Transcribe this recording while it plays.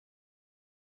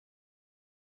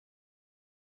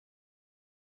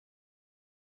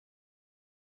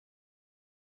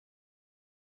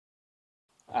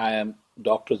I am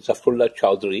Dr. Zafurullah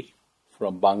Cowdhury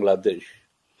from Bangladesh.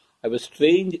 I was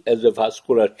trained as a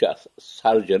vascular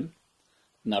surgeon,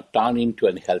 now turned into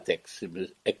a health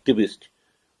activist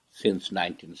since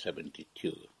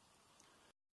 1972.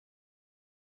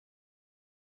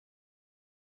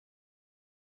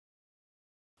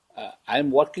 I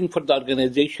am working for the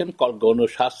organization called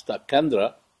Gonoshasthaya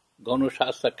Kendra.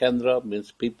 Gonoshasthaya Kendra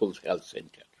means People's Health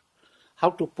Center. How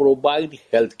to provide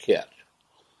health care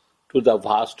to the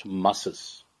vast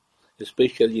masses,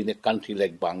 especially in a country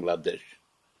like Bangladesh.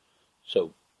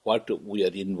 So what we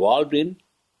are involved in,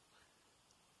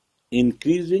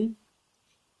 increasing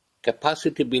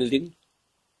capacity building,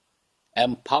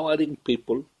 empowering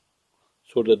people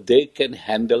so that they can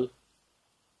handle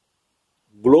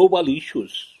global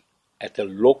issues at a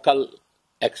local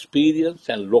experience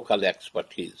and local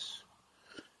expertise.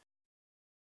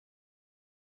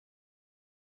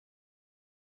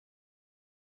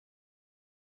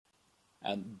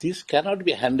 And this cannot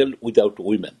be handled without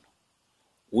women.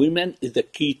 Women is the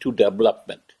key to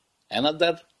development.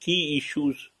 Another key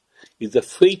issue is the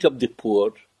fate of the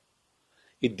poor.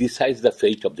 It decides the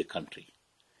fate of the country.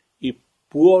 If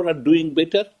poor are doing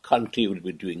better, country will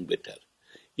be doing better.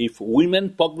 If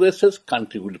women progresses,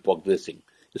 country will be progressing,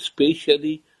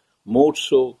 especially more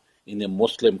so in a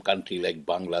Muslim country like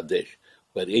Bangladesh,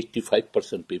 where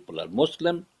 85% people are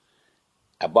Muslim.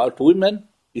 About women,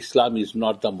 Islam is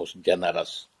not the most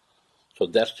generous. So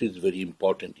that is very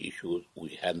important issue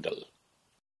we handle.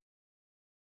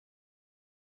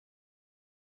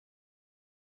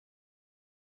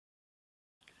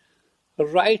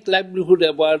 Right livelihood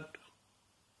award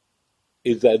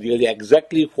is really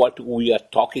exactly what we are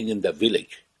talking in the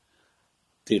village.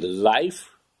 The life,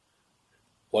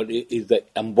 what is the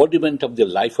embodiment of the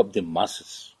life of the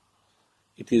masses.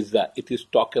 It is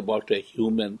talk about a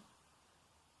human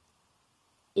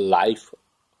life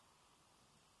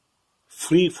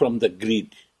free from the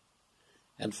greed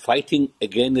and fighting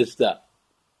against the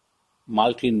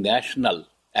multinational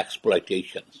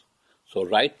exploitations. So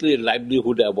Rightly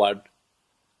Livelihood Award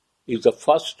is the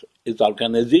first is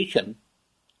organization.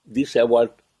 This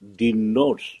award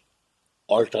denotes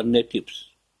alternatives,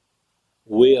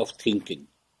 way of thinking.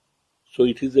 So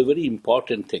it is a very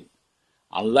important thing.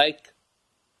 Unlike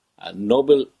a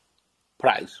Nobel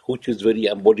Prize, which is very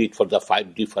embodied for the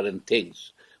 5 different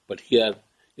things, but here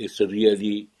it's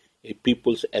really a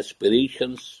people's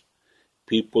aspirations,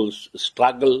 people's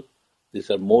struggle. These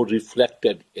are more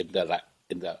reflected in the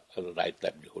Right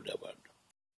Livelihood Award.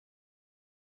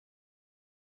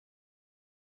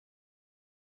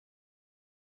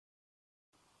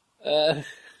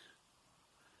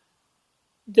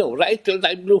 The Right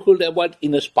Livelihood Award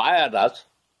inspired us,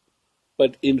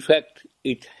 but in fact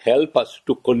it helped us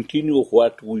to continue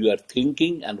what we are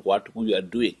thinking and what we are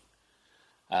doing.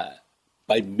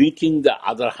 By meeting the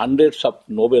other hundreds of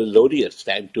Nobel laureates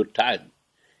time to time,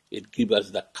 it gives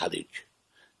us the courage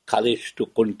to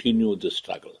continue the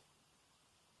struggle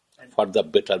for the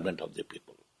betterment of the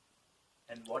people.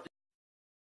 And what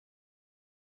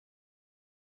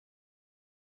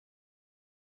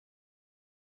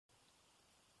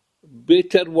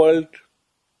Better world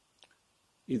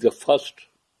is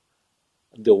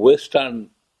the Western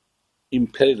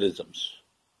imperialisms,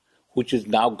 which is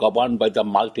now governed by the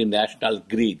multinational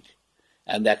greed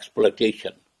and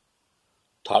exploitation.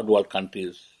 Third world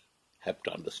countries have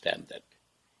to understand that.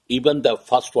 Even the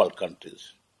first world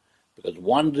countries. Because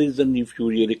one reason, if you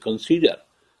really consider,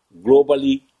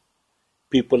 globally,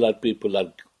 people are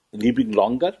living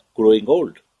longer, growing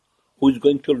old. Who is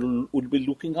going to will be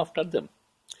looking after them?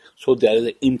 So there is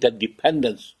an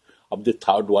interdependence of the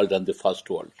third world and the first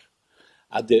world.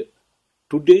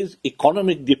 Today's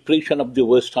economic depression of the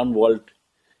Western world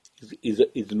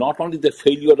is not only the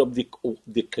failure of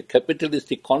the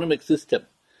capitalist economic system,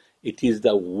 it is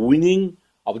the winning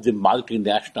of the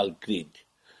multinational greed.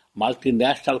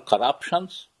 Multinational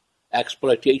corruptions,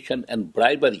 exploitation, and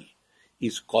bribery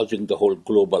is causing the whole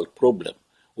global problem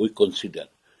we consider.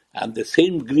 And the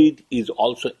same greed is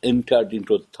also entered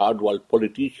into third world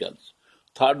politicians.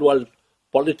 Third world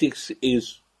politics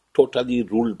is totally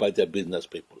ruled by the business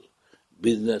people.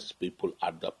 Business people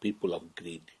are the people of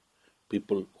greed.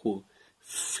 People who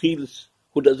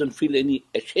doesn't feel any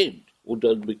ashamed,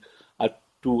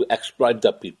 to exploit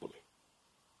the people.